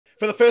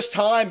For the first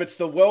time, it's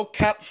the World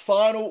Cup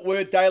Final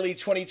Word Daily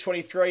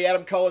 2023.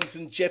 Adam Collins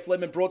and Jeff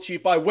Lemon, brought to you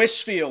by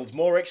Westfield.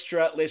 More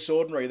extra, less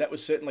ordinary. That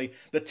was certainly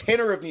the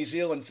tenor of New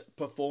Zealand's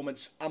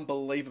performance.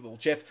 Unbelievable.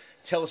 Jeff,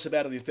 tell us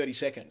about it in 30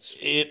 seconds.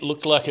 It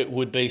looked like it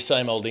would be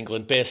same old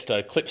England.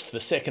 Bairstow clips the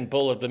second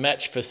ball of the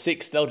match for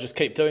 6. They'll just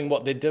keep doing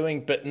what they're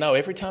doing. But no,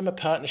 every time a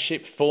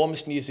partnership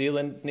forms, New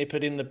Zealand nip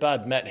it in the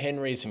bud. Matt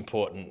Henry's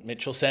important.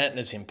 Mitchell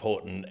Santner's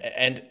important.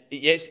 And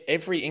yes,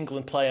 every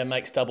England player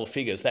makes double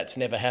figures. That's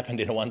never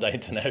happened in a one-day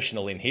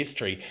international in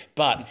history.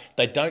 But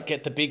they don't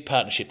get the big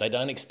partnership. They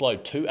don't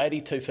explode.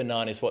 282 for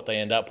 9 is what they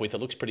end up with. It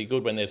looks pretty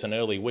good when there's an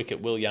early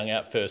wicket. Will Young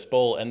out first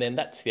ball. And then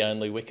that's the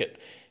only wicket.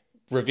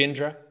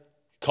 Ravindra,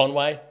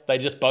 Conway, they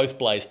just both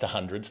blaze to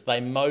hundreds. They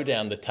mow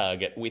down the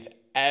target with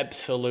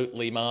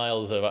absolutely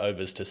miles of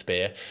overs to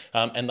spare.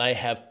 And they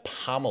have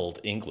pummeled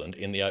England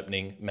in the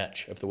opening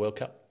match of the World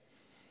Cup.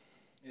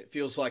 It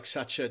feels like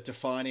such a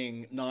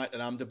defining night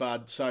at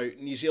Ahmedabad. So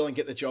New Zealand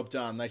get the job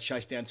done. They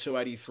chase down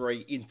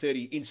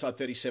 283 inside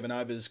 37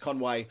 overs.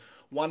 Conway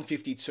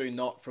 152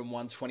 not from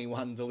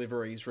 121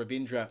 deliveries.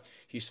 Ravindra,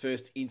 his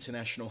first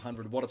international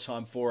 100. What a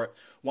time for it.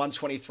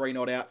 123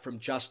 not out from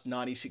just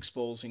 96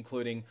 balls,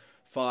 including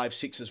 5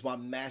 sixes,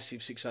 one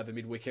massive 6 over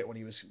mid-wicket when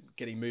he was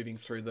getting moving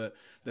through the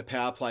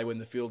power play when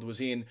the field was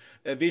in.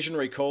 A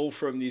visionary call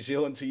from New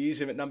Zealand to use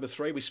him at number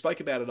 3. We spoke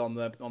about it on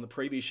the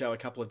preview show a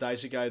couple of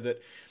days ago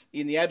that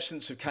in the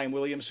absence of Kane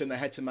Williamson, they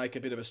had to make a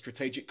bit of a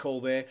strategic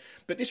call there.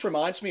 But this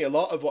reminds me a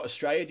lot of what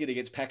Australia did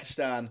against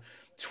Pakistan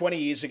 20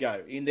 years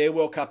ago in their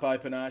World Cup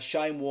opener.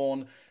 Shane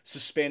Warne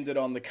suspended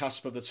on the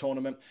cusp of the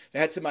tournament. They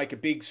had to make a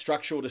big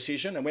structural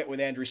decision and went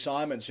with Andrew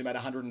Symonds, who made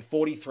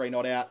 143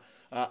 not out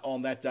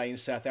on that day in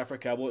South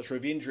Africa. Well, it's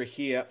Ravindra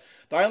here.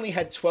 They only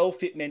had 12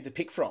 fit men to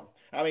pick from.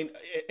 I mean,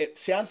 it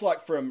sounds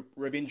like from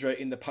Ravindra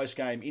in the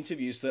post-game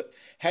interviews that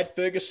had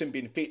Ferguson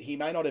been fit, he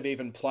may not have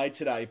even played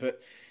today,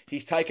 but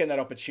he's taken that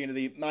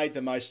opportunity, made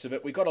the most of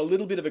it. We got a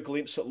little bit of a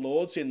glimpse at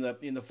Lords in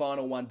the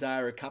final one day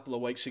or a couple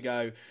of weeks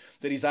ago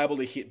that he's able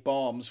to hit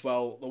bombs.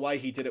 Well, the way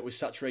he did it with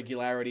such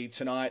regularity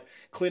tonight,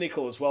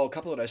 clinical as well. A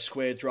couple of those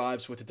square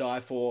drives were to die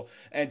for,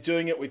 and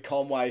doing it with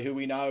Conway, who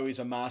we know is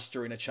a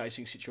master in a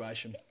chasing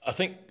situation. I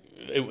think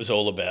it was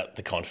all about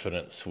the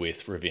confidence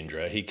with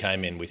Ravindra. He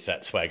came in with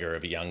that swagger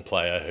of a young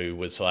player who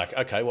was like,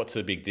 okay, what's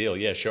the big deal?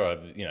 Yeah, sure,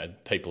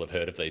 people have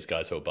heard of these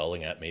guys who are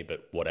bowling at me,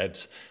 but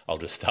whatevs, I'll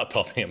just start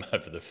popping them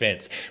over the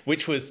fence,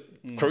 which was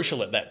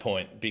crucial at that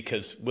point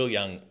because Will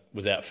Young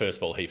was out first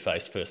ball. He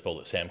faced first ball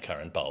that Sam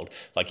Curran bowled.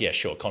 Like, yeah,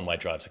 sure, Conway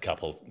drives a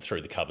couple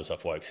through the covers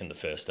off Wokes in the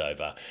first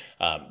over.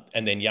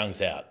 And then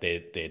Young's out.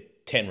 They're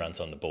 10 runs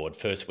on the board,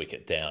 first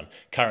wicket down.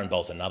 Curran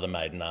bowls another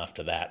maiden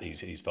after that.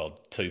 He's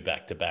bowled 2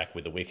 back-to-back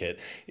with a wicket.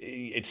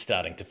 It's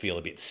starting to feel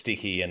a bit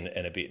sticky and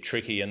a bit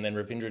tricky. And then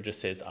Ravindra just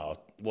says, oh,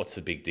 what's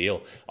the big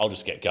deal? I'll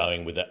just get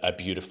going with a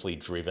beautifully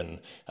driven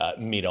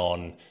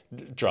mid-on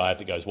drive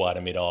that goes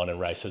wider mid-on and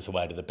races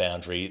away to the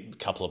boundary. A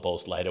couple of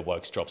balls later,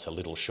 Wokes drops a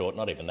little short,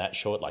 not even that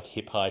short, like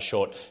hip-high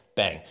short.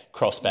 Bang,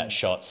 cross-bat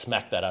shot,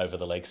 smack that over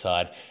the leg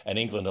side. And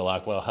England are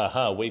like, well,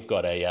 haha, we've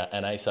got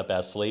an ace up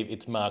our sleeve.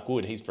 It's Mark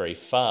Wood. He's very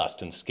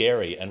fast and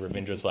scary. And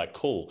Ravindra's like,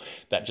 cool.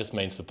 That just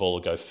means the ball will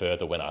go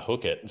further when I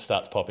hook it, and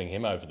starts popping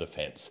him over the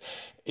fence.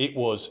 It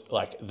was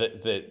like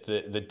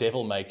the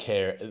devil may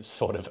care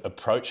sort of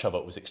approach of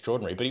it was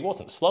extraordinary, but he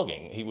wasn't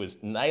slogging. He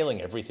was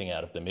nailing everything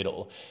out of the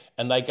middle.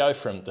 And they go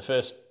from the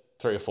first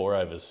 3 or 4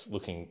 overs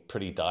looking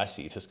pretty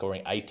dicey to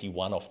scoring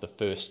 81 off the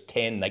first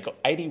 10. They got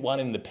 81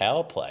 in the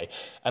power play.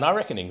 And I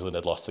reckon England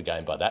had lost the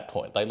game by that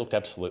point. They looked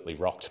absolutely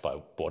rocked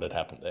by what had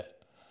happened there.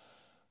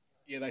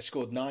 Yeah, they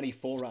scored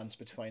 94 runs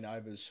between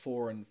overs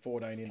 4 and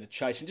 14 in the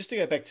chase. And just to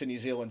go back to New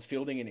Zealand's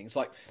fielding innings,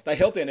 like they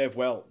held their nerve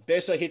well.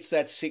 Bairstow hits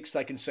that 6,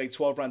 they concede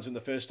 12 runs in the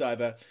first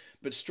over,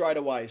 but straight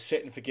away,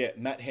 set and forget,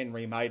 Matt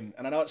Henry maiden.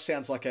 And I know it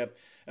sounds like a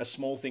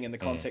small thing in the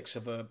context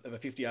of a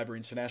 50-over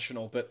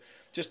international, but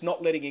just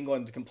not letting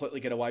England completely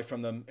get away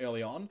from them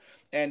early on.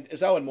 And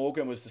as Owen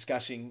Morgan was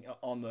discussing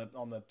on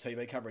the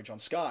TV coverage on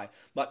Sky,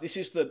 like this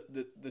is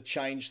the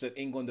change that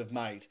England have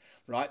made,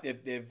 right?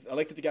 They've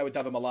elected to go with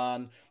Devon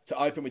Conway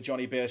to open with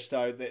Jonny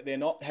Bairstow. They're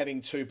not having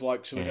 2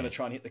 blokes who are going to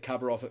try and hit the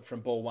cover off it from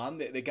ball 1.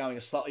 They're going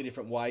a slightly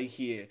different way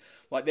here.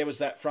 Like there was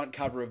that front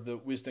cover of the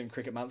Wisden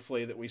Cricket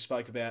Monthly that we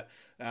spoke about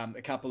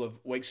a couple of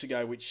weeks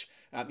ago, which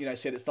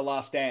said it's the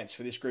last dance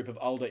for this group of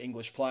older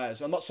English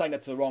players. I'm not saying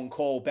that's the wrong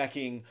call,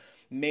 backing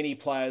many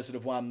players that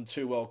have won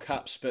 2 World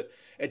Cups, but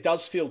it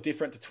does feel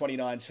different to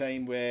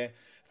 2019 where,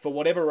 for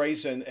whatever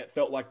reason, it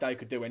felt like they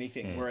could do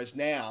anything. Whereas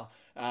now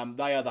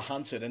they are the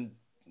hunted, and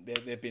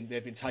they've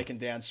been taken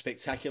down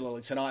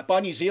spectacularly tonight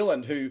by New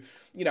Zealand, who,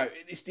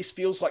 this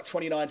feels like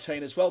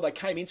 2019 as well. They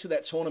came into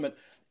that tournament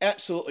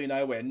absolutely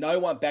nowhere. No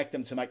one backed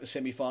them to make the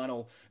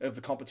semi-final of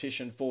the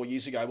competition 4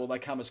 years ago. Well, they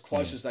come as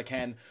close as they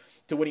can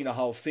to winning the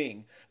whole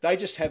thing. They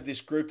just have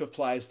this group of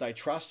players they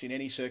trust in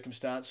any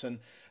circumstance,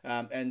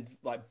 and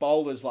like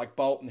bowlers like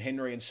Bolt and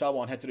Henry and so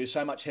on had to do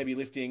so much heavy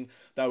lifting.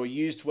 They were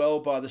used well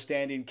by the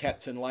stand-in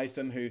captain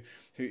Latham,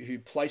 who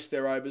placed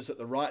their overs at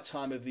the right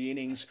time of the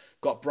innings,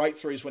 got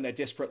breakthroughs when they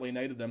desperately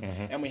needed them.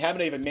 And we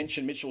haven't even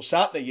mentioned Mitchell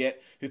Santner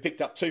yet, who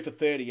picked up 2 for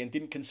 30 and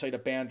didn't concede a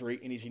boundary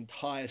in his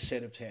entire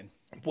set of 10.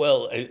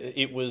 Well,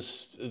 it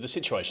was the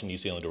situation New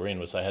Zealand were in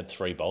was they had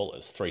 3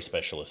 bowlers, 3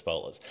 specialist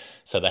bowlers.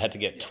 So they had to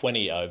get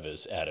 20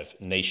 overs out of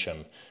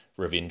Neesham,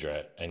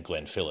 Ravindra and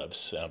Glenn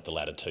Phillips, the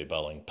latter 2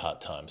 bowling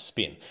part-time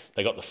spin.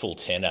 They got the full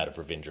 10 out of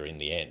Ravindra in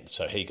the end.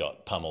 So he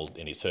got pummeled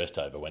in his first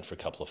over, went for a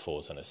couple of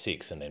 4s and a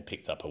 6 and then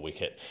picked up a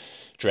wicket,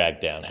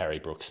 dragged down. Harry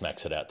Brooks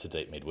smacks it out to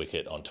deep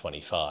mid-wicket on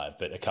 25.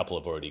 But a couple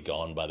have already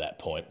gone by that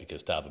point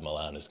because David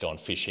Malan has gone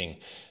fishing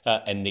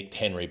and nicked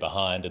Henry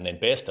behind. And then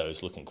Bairstow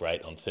is looking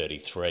great on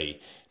 33,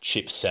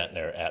 chips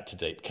Santner out to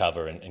deep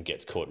cover and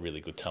gets caught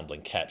really good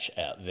tumbling catch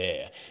out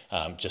there.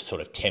 Just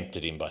sort of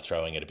tempted him by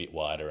throwing it a bit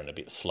wider and a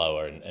bit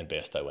slower, and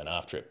Bairstow went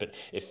after it. But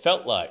it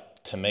felt like,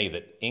 to me,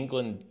 that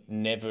England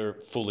never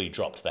fully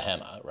dropped the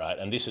hammer, right?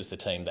 And this is the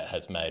team that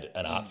has made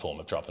an art form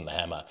of dropping the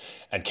hammer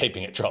and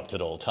keeping it dropped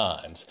at all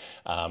times.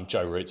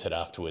 Joe Root said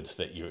afterwards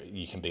that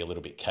you can be a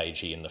little bit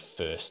cagey in the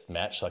first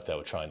match, like they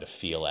were trying to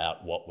feel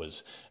out what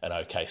was an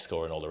okay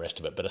score and all the rest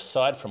of it. But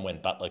aside from when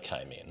Buttler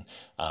came in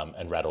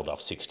and rattled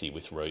off 60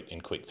 with Root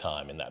in quick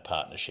time in that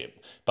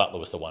partnership, Buttler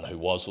was the one who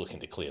was looking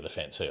to clear the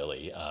fence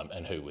early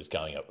and who was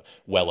going up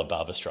well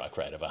above a strike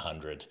rate of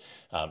 100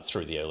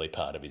 through the early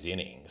part of his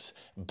innings.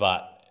 But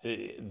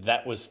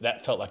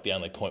that felt like the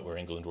only point where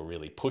England were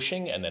really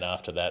pushing, and then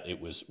after that it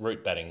was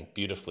Root batting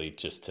beautifully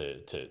just to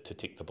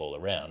tick the ball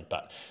around.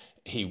 But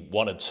he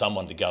wanted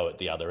someone to go at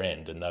the other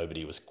end, and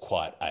nobody was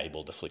quite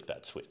able to flick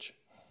that switch.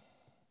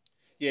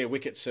 Yeah,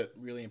 wickets at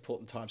really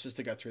important times. Just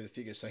to go through the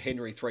figures, so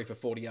Henry 3 for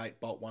 48,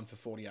 Bolt 1 for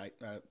 48.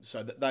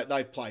 So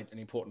they've played an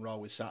important role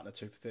with Santner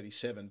 2 for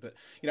 37. But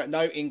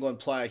no England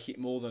player hit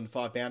more than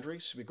 5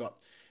 boundaries. We've got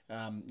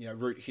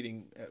Root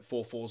hitting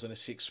 4 4s and a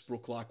 6,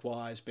 Brook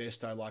likewise,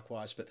 Bairstow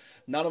likewise, but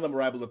none of them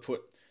were able to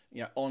put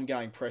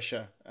ongoing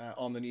pressure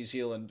on the New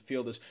Zealand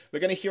fielders. We're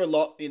going to hear a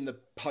lot in the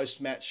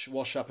post-match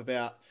wash-up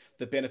about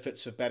the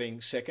benefits of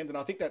batting second, and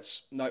I think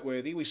that's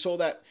noteworthy. We saw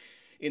that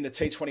in the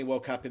T20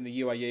 World Cup in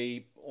the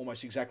UAE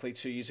almost exactly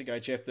 2 years ago,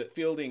 Jeff, that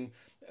fielding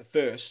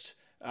first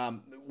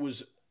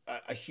was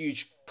a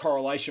huge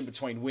correlation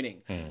between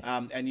winning.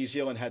 And New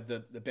Zealand had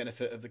the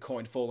benefit of the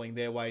coin falling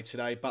their way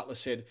today. Buttler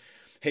said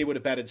he would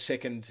have batted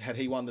second had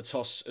he won the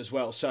toss as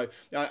well. So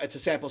it's a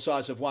sample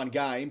size of one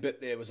game,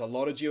 but there was a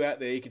lot of dew out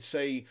there. You could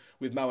see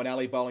with Mo and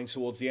Ali bowling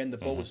towards the end, the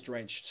ball was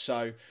drenched.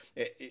 So,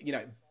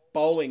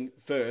 bowling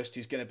first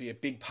is going to be a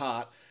big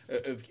part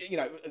of,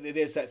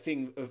 there's that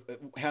thing of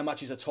how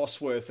much is a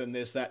toss worth, and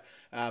there's that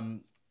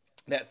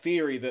that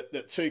theory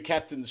that 2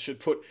 captains should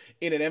put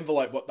in an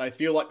envelope what they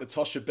feel like the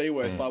toss should be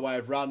worth by way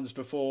of runs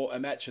before a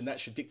match, and that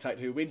should dictate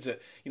who wins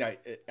it,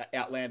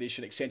 outlandish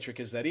and eccentric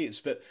as that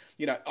is. But,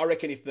 I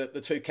reckon if the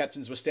 2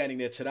 captains were standing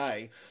there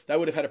today, they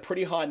would have had a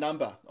pretty high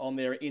number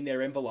in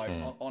their envelope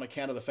on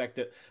account of the fact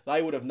that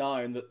they would have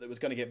known that it was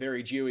going to get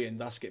very dewy and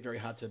thus get very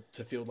hard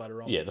to field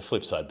later on. Yeah, the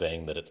flip side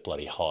being that it's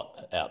bloody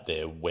hot out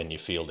there when you're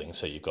fielding,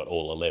 so you've got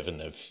all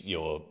 11 of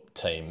your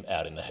team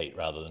out in the heat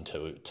rather than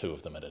two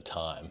of them at a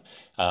time.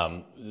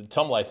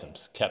 Tom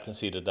Latham's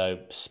captaincy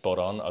today, spot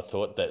on. I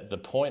thought that the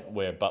point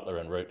where Buttler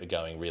and Root are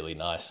going really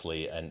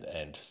nicely and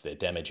they're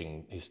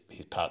damaging his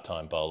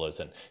part-time bowlers,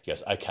 and he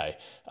goes, okay,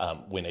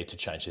 we need to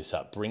change this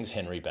up. Brings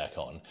Henry back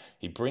on.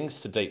 He brings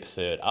the deep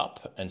third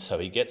up, and so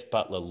he gets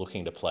Buttler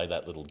looking to play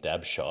that little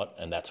dab shot,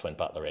 and that's when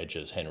Buttler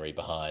edges Henry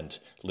behind,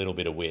 a little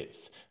bit of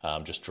width,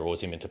 just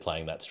draws him into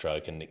playing that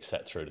stroke and nicks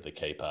that through to the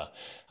keeper.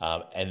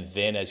 And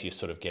then as you're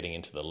sort of getting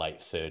into the late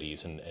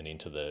 30s and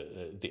into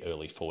the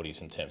early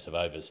 40s in terms of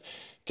overs,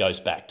 goes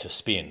back to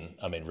spin.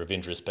 I mean,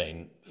 Ravindra's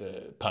been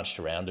punched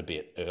around a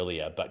bit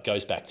earlier, but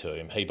goes back to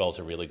him. He bowls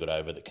a really good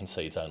over that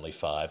concedes only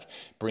 5,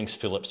 brings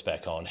Phillips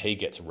back on. He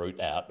gets Root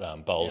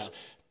out, bowls... Yeah.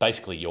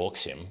 Basically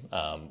Yorks him,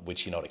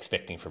 which you're not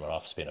expecting from an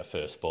off-spinner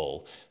first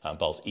ball.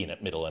 Bowls in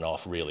at middle and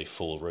off, really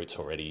full. Root's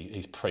already,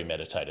 he's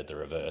premeditated the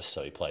reverse,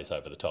 so he plays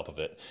over the top of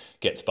it,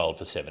 gets bowled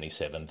for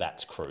 77,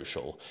 that's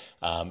crucial.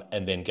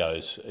 And then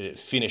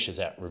finishes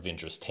out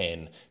Ravindra's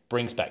 10,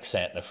 brings back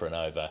Santner for an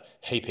over.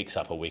 He picks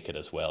up a wicket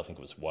as well. I think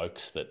it was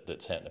Wokes that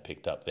Santner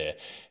picked up there.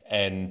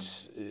 And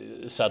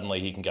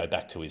suddenly he can go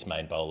back to his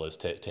main bowlers,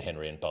 to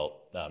Henry and Bolt,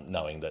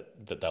 knowing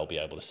that they'll be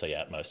able to see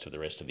out most of the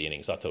rest of the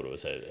innings. I thought it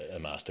was a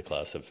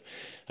masterclass of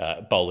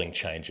bowling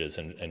changes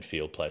and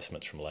field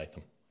placements from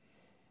Latham.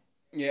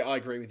 Yeah, I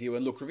agree with you.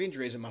 And look,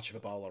 Ravindra isn't much of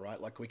a bowler,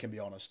 right? Like, we can be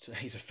honest.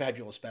 He's a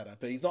fabulous batter,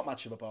 but he's not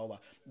much of a bowler.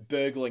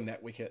 Burgling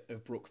that wicket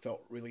of Brook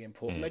felt really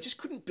important. They just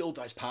couldn't build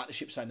those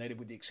partnerships they needed,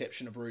 with the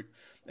exception of Root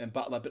and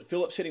Buttler. But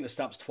Phillips hitting the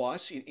stumps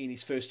twice in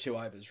his first 2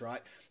 overs,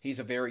 right? He's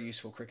a very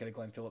useful cricketer,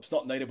 Glenn Phillips.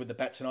 Not needed with the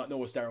bat tonight, nor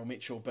was Daryl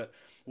Mitchell, but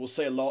we'll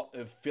see a lot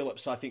of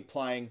Phillips, I think,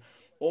 playing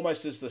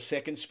almost as the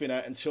second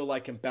spinner until they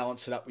can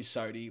balance it up with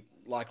Sodhi,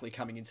 likely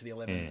coming into the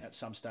 11 at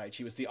some stage.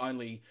 He was the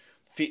only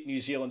fit New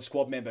Zealand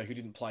squad member who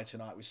didn't play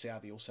tonight, with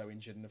Southey also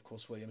injured, and of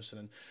course Williamson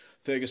and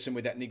Ferguson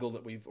with that niggle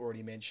that we've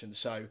already mentioned.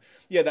 So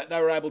yeah, that they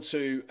were able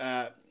to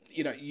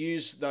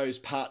use those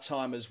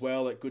part-time as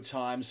well at good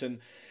times. And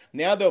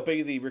now there'll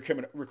be the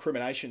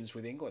recriminations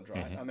with England,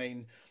 right? Mm-hmm. I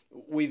mean,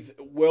 with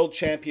world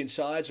champion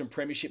sides and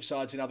premiership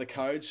sides in other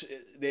codes,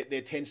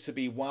 there tends to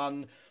be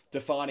one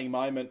defining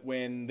moment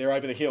when they're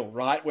over the hill,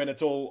 right? When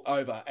it's all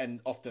over, and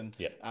often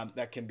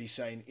that can be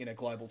seen in a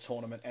global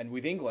tournament. And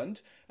with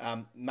England,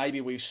 maybe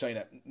we've seen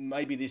it.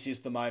 Maybe this is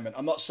the moment.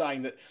 I'm not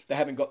saying that they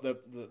haven't got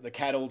the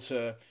cattle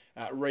to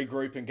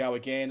regroup and go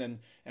again,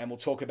 and we'll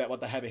talk about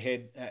what they have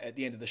ahead at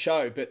the end of the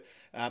show. But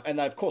and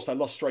they, of course, they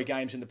lost 3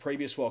 games in the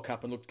previous World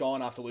Cup and looked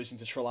gone after losing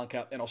to Sri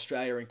Lanka and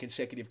Australia in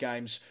consecutive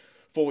games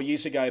 4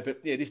 years ago.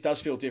 But yeah, this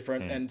does feel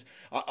different, and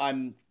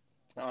I'm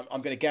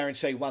going to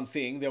guarantee one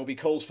thing: there will be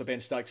calls for Ben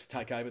Stokes to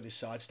take over this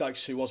side.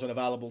 Stokes, who wasn't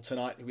available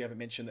tonight, we haven't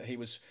mentioned that he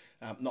was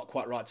not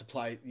quite right to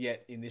play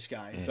yet in this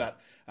game. But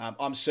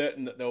I'm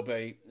certain that there'll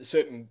be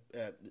certain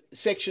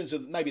sections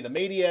of maybe the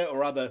media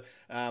or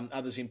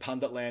others in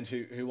punditland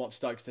who want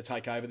Stokes to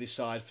take over this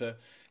side for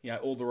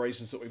all the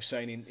reasons that we've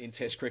seen in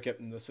Test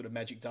cricket and the sort of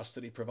magic dust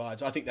that he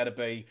provides. I think that'd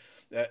be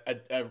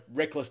a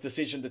reckless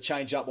decision to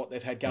change up what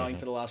they've had going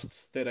for the last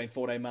 13,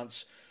 14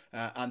 months.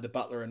 Under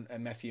Buttler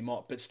and Matthew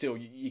Mott, but still,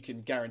 you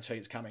can guarantee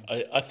it's coming.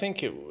 I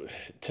think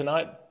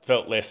tonight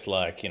felt less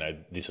like,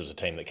 this was a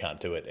team that can't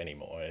do it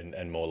anymore,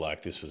 and more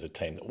like this was a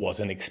team that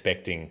wasn't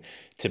expecting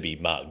to be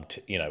mugged.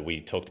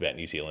 We talked about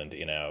New Zealand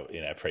in our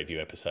preview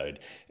episode,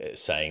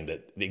 saying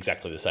that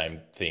exactly the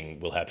same thing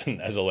will happen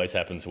as always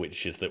happens,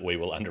 which is that we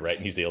will underrate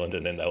New Zealand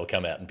and then they'll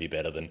come out and be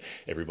better than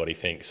everybody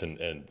thinks, and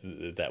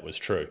that was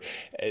true.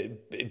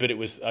 But it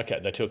was, okay,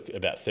 they took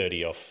about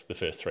 30 off the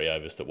first 3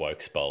 overs that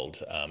Wokes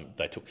bowled.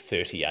 They took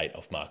 38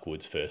 off Mark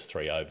Wood's first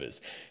 3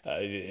 overs.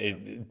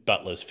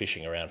 Butler's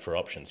fishing around for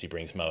options. He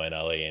brings Moeen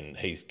Ali in.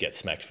 He gets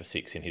smacked for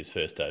 6 in his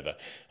first over.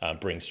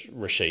 Brings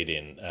Rashid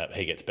in.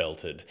 He gets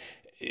belted.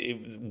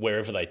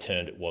 Wherever they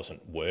turned, it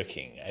wasn't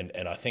working.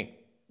 And I think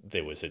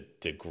there was a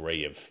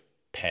degree of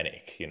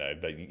panic,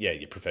 but yeah,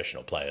 you're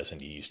professional players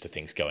and you're used to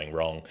things going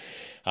wrong.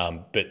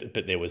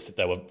 But they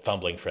were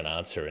fumbling for an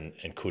answer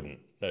and couldn't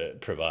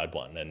provide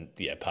one. And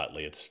yeah,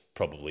 partly it's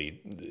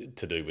probably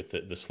to do with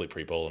the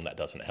slippery ball, and that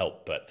doesn't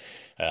help. But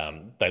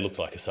they looked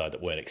like a side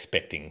that weren't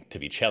expecting to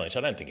be challenged.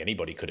 I don't think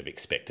anybody could have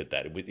expected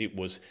that. It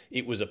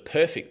was a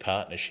perfect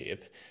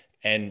partnership,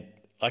 and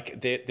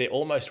like there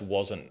almost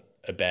wasn't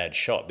a bad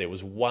shot. There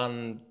was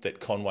one that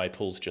Conway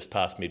pulls just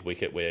past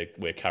mid-wicket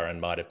where Curran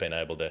might have been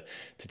able to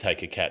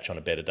take a catch on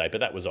a better day,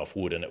 but that was off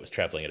wood and it was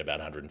travelling at about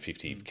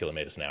 150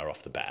 kilometres an hour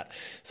off the bat.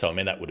 So, I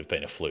mean, that would have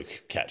been a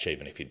fluke catch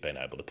even if he'd been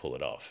able to pull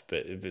it off.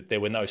 But there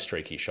were no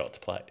streaky shots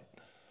played.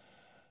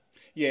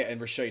 Yeah,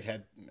 and Rashid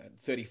had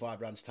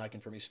 35 runs taken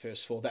from his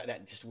first 4.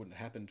 That just wouldn't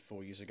have happened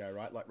 4 years ago,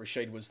 right? Like,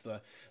 Rashid was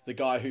the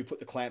guy who put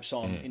the clamps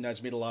on in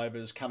those middle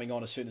overs, coming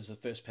on as soon as the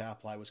first power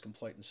play was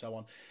complete and so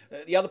on.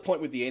 The other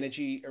point with the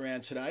energy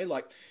around today,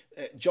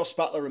 Jos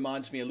Buttler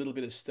reminds me a little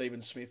bit of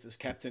Stephen Smith as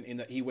captain, in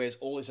that he wears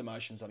all his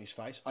emotions on his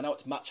face. I know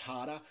it's much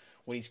harder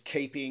when he's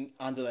keeping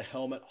under the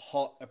helmet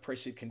hot,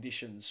 oppressive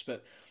conditions,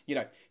 but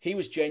he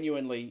was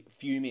genuinely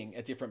fuming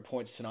at different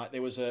points tonight.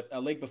 There was a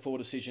leg before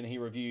decision he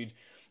reviewed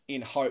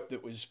in hope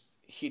that was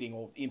hitting,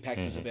 or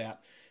impact was about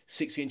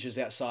 6 inches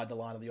outside the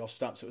line of the off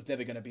stump, so it was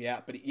never going to be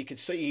out. But you could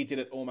see he did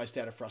it almost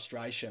out of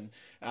frustration.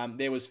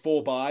 There was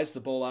 4 byes. The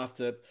ball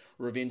after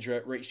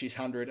Ravindra reached his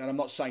 100, and I'm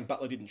not saying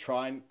Buttler didn't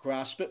try and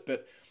grasp it,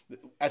 but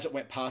as it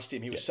went past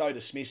him, he was so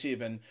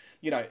dismissive, and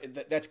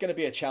that's going to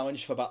be a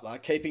challenge for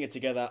Buttler, keeping it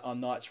together on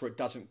nights where it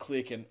doesn't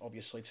click, and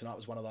obviously tonight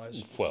was one of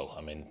those. Well,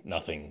 I mean,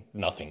 nothing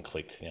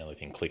clicked. The only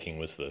thing clicking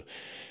was the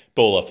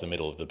ball off the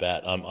middle of the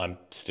bat. I'm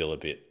still a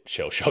bit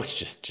shell-shocked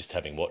just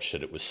having watched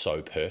it. It was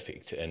so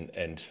perfect,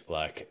 and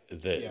like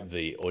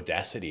the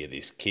audacity of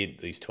this kid,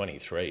 he's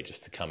 23,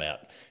 just to come out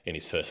in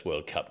his first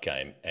World Cup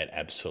game and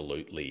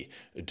absolutely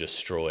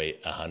destroy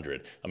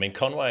 100. I mean,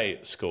 Conway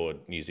scored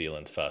New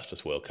Zealand's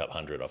fastest World Cup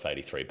 100 off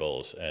 83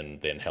 balls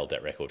and then held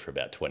that record for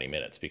about 20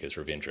 minutes because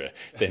Ravindra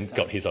then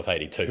got his off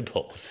 82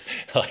 balls.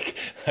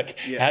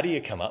 How do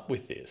you come up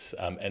with this?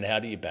 And how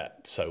do you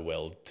bat so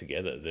well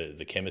together?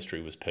 The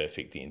chemistry was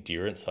perfect. The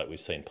endurance, like we've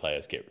seen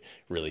players get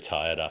really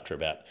tired after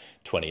about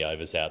 20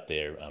 overs out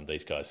there.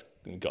 These guys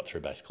got through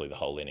basically the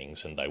whole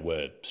innings, and they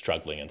were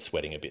struggling and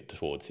sweating a bit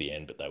towards the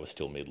end, but they were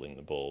still middling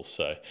the ball.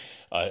 So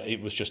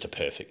it was just a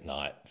perfect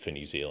night for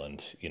New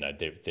Zealand.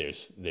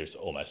 There's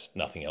almost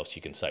nothing else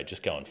you can say.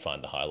 Just go and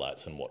find the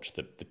highlights and watch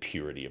the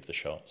purity of the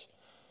shots.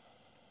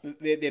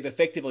 They've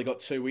effectively got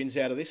 2 wins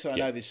out of this. And I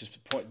know this has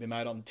point been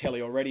made on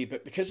telly already,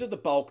 but because of the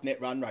bulk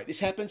net run rate, this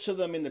happened to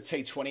them in the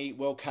T20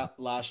 World Cup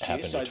last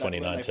year. So in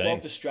 2019. They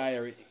flogged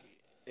Australia.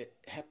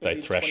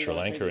 They thrashed Sri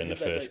Lanka in the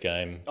first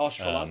game. Oh,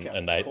 Sri Lanka.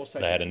 And they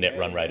had a net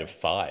run rate of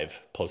 5,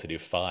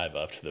 positive 5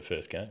 after the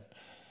first game.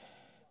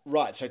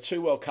 Right, so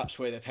 2 World Cups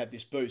where they've had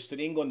this boost.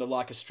 And England are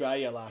like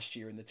Australia last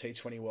year in the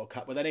T20 World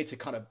Cup, where they need to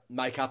kind of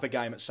make up a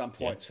game at some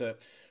point to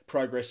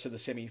progress to the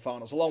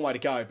semi-finals. A long way to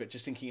go, but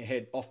just thinking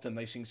ahead, often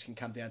these things can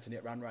come down to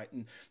net run rate.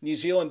 And New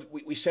Zealand,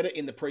 we said it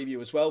in the preview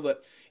as well,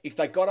 that if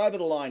they got over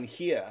the line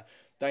here,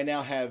 they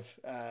now have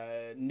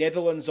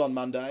Netherlands on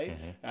Monday,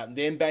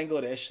 then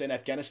Bangladesh, then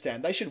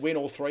Afghanistan. They should win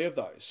all three of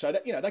those. So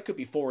that, they could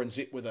be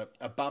 4-0 with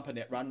a bumper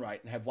net run rate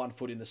and have 1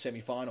 foot in the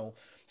semi-final,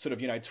 sort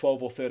of,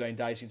 12 or 13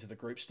 days into the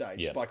group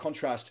stage. Yep. By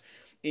contrast,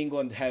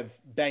 England have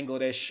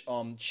Bangladesh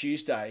on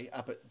Tuesday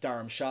up at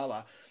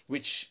Dharamshala,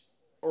 which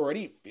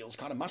already feels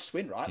kind of must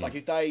win, right? Like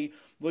if they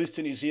lose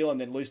to New Zealand,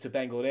 then lose to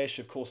Bangladesh,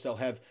 of course they'll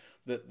have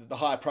the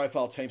higher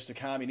profile teams to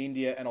come in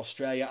India and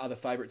Australia, other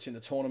favourites in the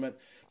tournament.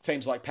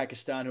 Teams like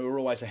Pakistan, who are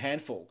always a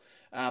handful,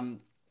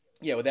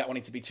 without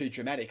wanting to be too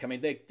dramatic. I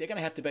mean, they're going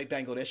to have to beat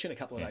Bangladesh in a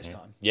couple of days'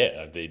 time.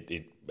 Yeah,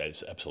 it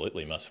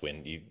absolutely must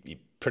win. You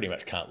pretty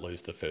much can't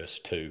lose the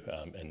first two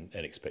and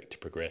expect to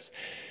progress.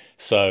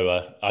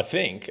 So I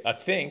think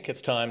it's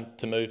time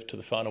to move to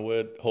the final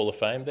word, Hall of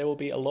Fame. There will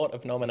be a lot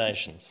of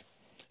nominations.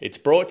 It's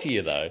brought to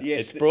you, though.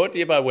 Yes, it's brought to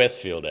you by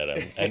Westfield,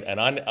 Adam. And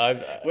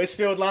I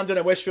Westfield London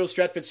and Westfield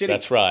Stratford City.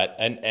 That's right.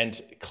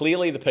 And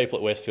clearly the people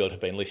at Westfield have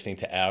been listening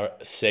to our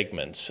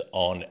segments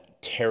on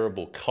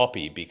terrible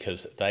copy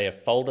because they have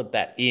folded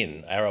that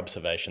in, our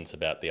observations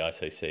about the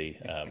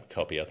ICC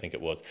copy, I think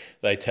it was.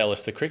 They tell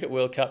us the Cricket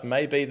World Cup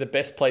may be the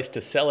best place to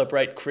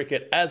celebrate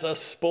cricket as a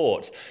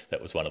sport.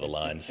 That was one of the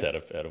lines out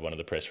of one of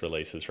the press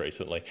releases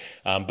recently.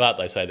 But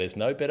they say there's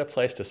no better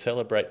place to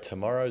celebrate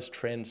tomorrow's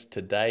trends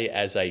today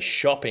as a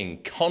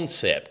shopping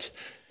concept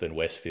than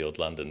Westfield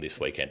London this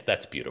weekend.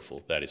 That's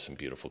beautiful. That is some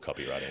beautiful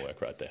copywriting work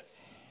right there.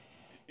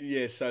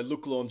 Yeah, so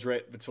look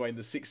laundrette between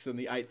the 6th and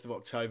the 8th of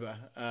October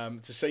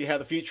to see how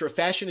the future of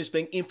fashion is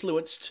being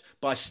influenced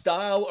by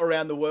style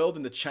around the world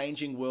and the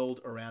changing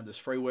world around us.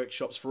 Free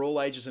workshops for all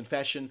ages in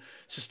fashion,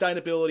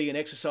 sustainability and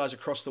exercise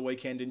across the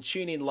weekend, and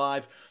tune in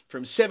live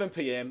from 7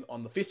 p.m.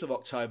 on the 5th of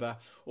October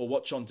or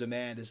watch on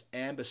demand as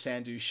Amber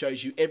Sandhu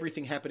shows you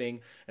everything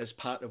happening as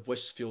part of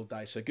Westfield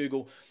Day. So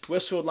Google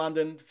Westfield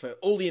London for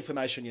all the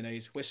information you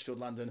need. Westfield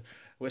London,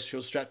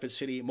 Westfield, Stratford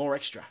City, more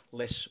extra,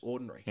 less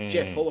ordinary.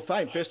 Jeff, Hall of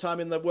Fame, first time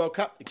in the World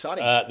Cup,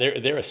 exciting.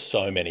 There are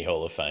so many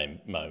Hall of Fame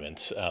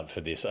moments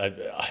for this.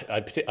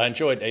 I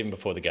enjoyed, even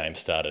before the game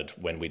started,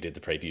 when we did the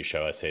preview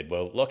show, I said,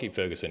 well, Lockie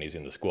Ferguson is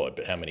in the squad,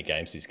 but how many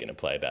games he's going to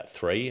play? About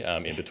 3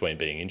 in between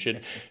being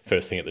injured.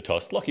 First thing at the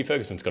toss, Lockie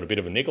Ferguson's got a bit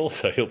of a niggle,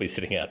 so he'll be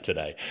sitting out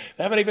today.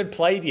 They haven't even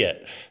played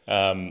yet.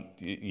 And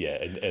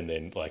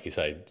then, like you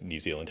say, New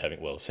Zealand having,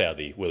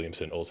 Southee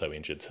Williamson also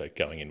injured, so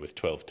going in with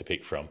 12 to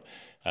pick from.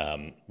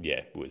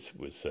 It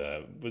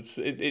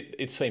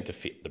seemed to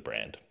fit the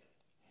brand.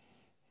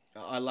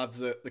 I love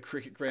the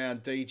cricket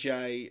ground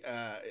DJ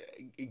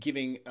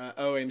giving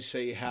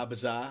OMC How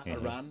Bizarre a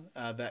run.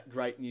 That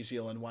great New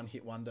Zealand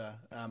one-hit wonder.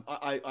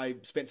 I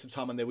spent some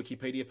time on their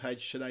Wikipedia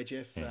page today,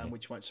 Jeff,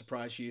 which won't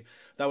surprise you.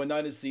 They were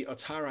known as the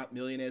Otara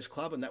Millionaires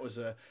Club, and that was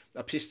a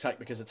piss take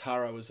because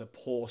Otara was a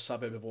poor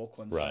suburb of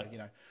Auckland. Right.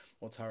 So,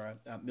 Otara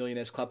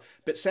Millionaires Club.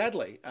 But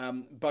sadly,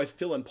 both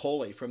Phil and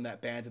Paulie from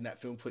that band and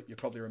that film clip you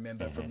probably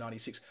remember from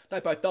 '96, they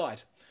both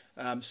died.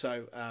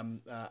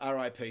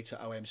 RIP to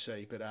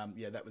OMC. But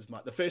that was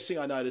the first thing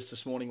I noticed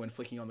this morning when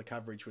flicking on the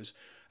coverage was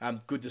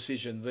good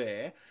decision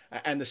there.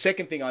 And the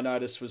second thing I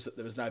noticed was that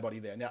there was nobody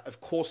there. Now,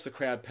 of course, the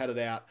crowd padded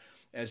out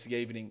as the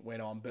evening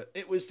went on, but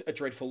it was a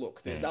dreadful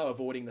look. There's no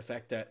avoiding the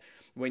fact that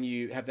when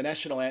you have the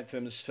national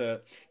anthems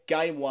for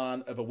game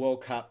 1 of a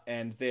World Cup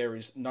and there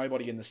is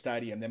nobody in the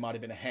stadium, there might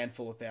have been a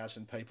handful of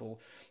thousand people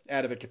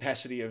out of a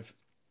capacity of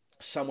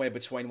somewhere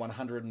between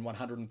 100 and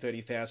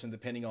 130,000,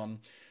 depending on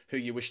who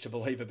you wish to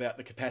believe about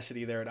the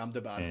capacity there at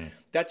Ahmedabad.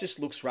 That just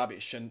looks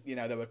rubbish. And,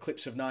 there were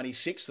clips of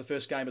 96, the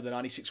first game of the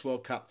 96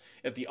 World Cup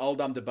at the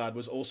old Ahmedabad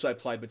was also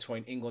played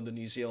between England and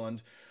New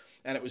Zealand.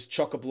 And it was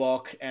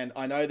chock-a-block. And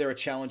I know there are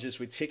challenges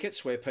with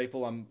tickets where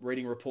people, I'm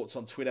reading reports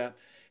on Twitter,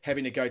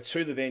 having to go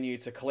to the venue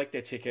to collect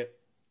their ticket,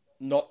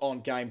 not on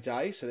game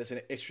day. So there's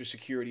an extra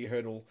security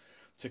hurdle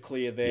to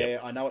clear there.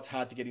 Yep. I know it's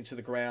hard to get into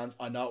the grounds.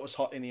 I know it was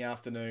hot in the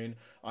afternoon.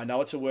 I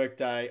know it's a work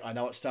day. I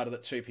know it started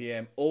at 2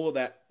 p.m. All of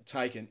that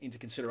taken into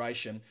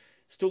consideration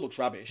still looks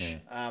rubbish.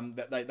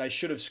 They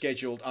should have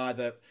scheduled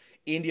either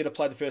India to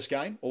play the first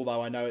game,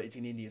 although I know it's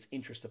in India's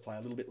interest to play a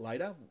little bit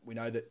later. We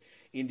know that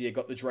India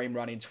got the dream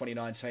run in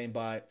 2019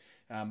 by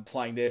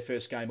playing their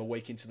first game a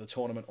week into the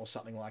tournament or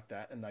something like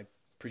that, and they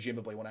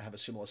presumably want to have a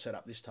similar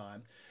setup this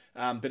time.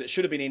 But it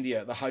should have been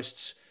India, the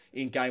hosts,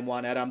 in game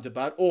 1 at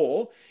Ahmedabad,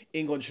 or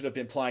England should have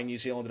been playing New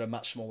Zealand at a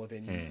much smaller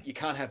venue. You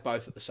can't have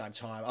both at the same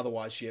time.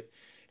 Otherwise,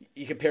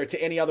 you compare it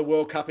to any other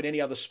World Cup in any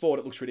other sport,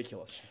 it looks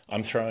ridiculous.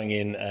 I'm throwing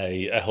in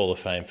a Hall of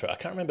Fame for, I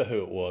can't remember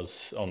who it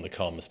was on the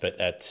comms, but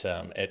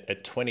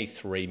at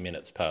 23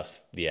 minutes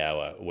past the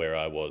hour where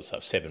I was,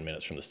 7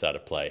 minutes from the start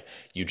of play,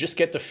 you just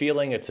get the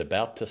feeling it's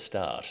about to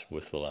start,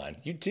 was the line.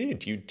 You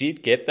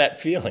did get that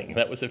feeling.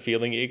 That was the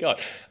feeling you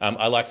got.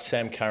 I liked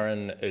Sam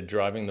Curran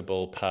driving the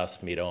ball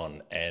past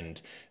mid-on,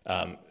 and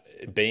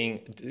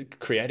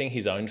creating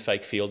his own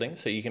fake fielding.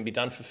 So you can be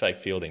done for fake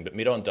fielding, but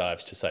mid-on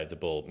dives to save the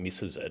ball,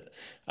 misses it.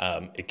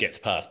 It gets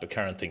past, but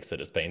Curran thinks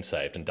that it's been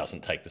saved and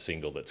doesn't take the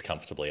single that's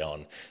comfortably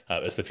on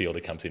as the fielder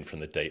comes in from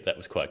the deep. That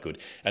was quite good.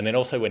 And then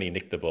also when he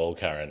nicked the ball,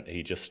 Curran,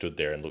 he just stood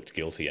there and looked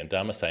guilty. And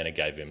Damasceno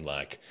gave him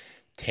like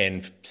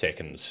 10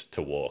 seconds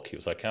to walk. He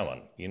was like, come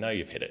on, you know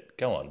you've hit it.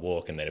 Go on,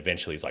 walk. And then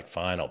eventually he's like,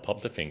 fine, I'll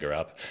pop the finger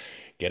up,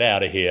 get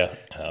out of here.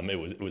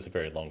 It was a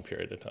very long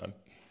period of time.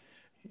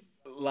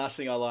 Last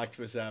thing I liked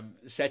was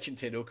Sachin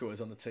Tendulkar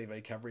was on the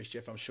TV coverage,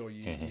 Jeff. I'm sure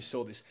you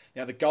saw this.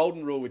 Now, the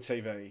golden rule with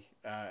TV,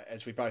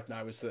 as we both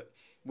know, is that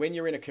when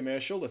you're in a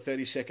commercial, a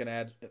 30-second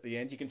ad at the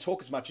end, you can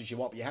talk as much as you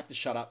want, but you have to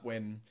shut up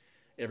when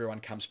everyone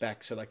comes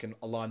back so they can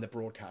align the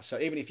broadcast. So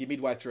even if you're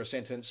midway through a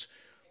sentence,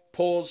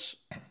 pause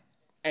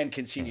and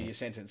continue your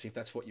sentence if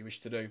that's what you wish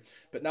to do.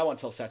 But no one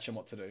tells Sachin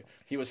what to do.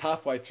 He was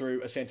halfway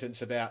through a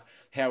sentence about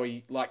how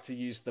he liked to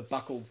use the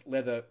buckled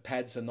leather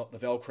pads and not the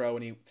Velcro,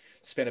 and he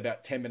spent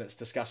about 10 minutes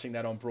discussing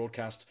that on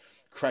broadcast,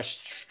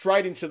 crashed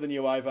straight into the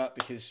new over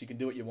because you can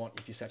do what you want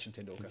if you're Sachin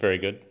Tendulkar. Very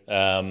good.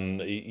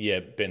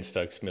 Ben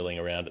Stokes milling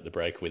around at the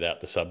break without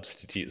the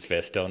substitute's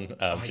vest on,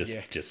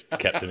 just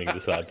captaining the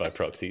side by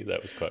proxy.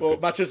 That was quite good. Well,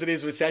 much as it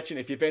is with Sachin,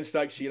 if you're Ben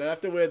Stokes, you don't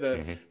have to wear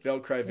the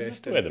Velcro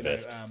vest. Wear the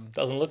vest.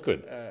 Doesn't look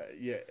good.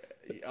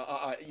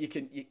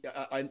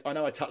 I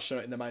know I touched on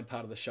it in the main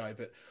part of the show,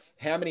 but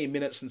how many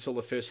minutes until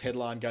the first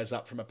headline goes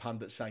up from a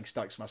pundit saying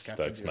Stokes must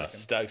captain?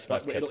 Stokes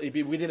must. It'll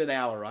be within an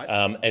hour, right?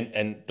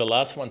 And the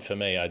last one for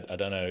me, I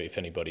don't know if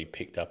anybody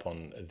picked up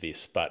on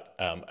this, but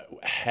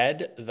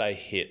had they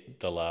hit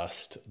the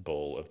last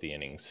ball of the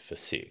innings for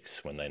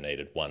 6 when they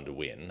needed 1 to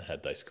win,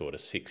 had they scored a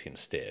 6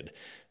 instead,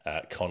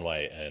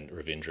 Conway and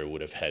Ravindra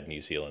would have had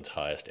New Zealand's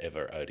highest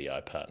ever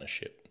ODI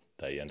partnership.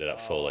 They ended up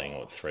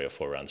falling 3 or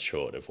 4 runs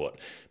short of what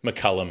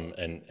McCullum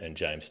and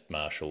James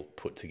Marshall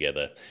put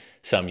together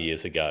some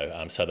years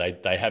ago. So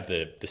they have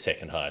the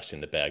second highest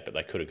in the bag, but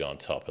they could have gone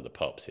top of the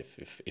pops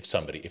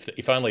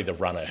if only the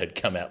runner had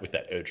come out with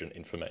that urgent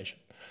information.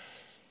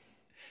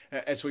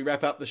 As we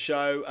wrap up the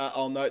show,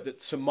 I'll note that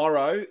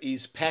tomorrow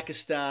is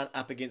Pakistan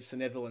up against the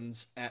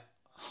Netherlands at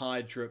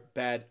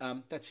Hyderabad.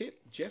 That's it,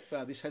 Jeff.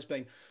 This has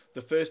been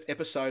the first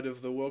episode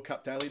of the World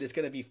Cup Daily. There's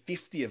going to be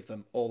 50 of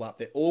them all up.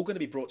 They're all going to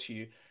be brought to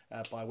you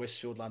by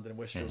Westfield London and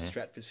Westfield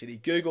Stratford City.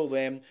 Google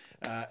them.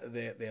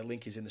 Their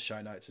link is in the show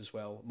notes as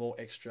well. More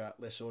extra,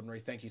 less ordinary.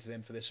 Thank you to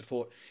them for their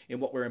support in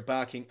what we're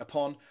embarking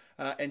upon.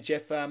 And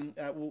Jeff,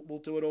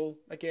 we'll do it all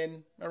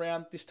again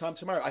around this time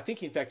tomorrow. I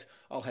think, in fact,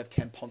 I'll have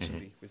Cam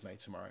Ponsonby with me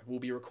tomorrow. We'll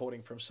be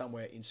recording from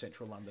somewhere in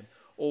central London.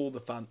 All the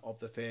fun of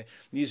the fair.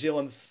 New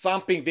Zealand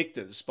thumping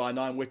victors by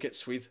 9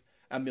 wickets with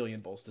 1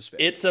 million balls to spare.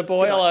 It's a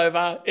boil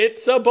over.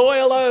 It's a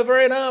boil over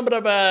in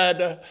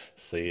Ahmedabad.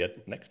 See you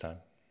next time.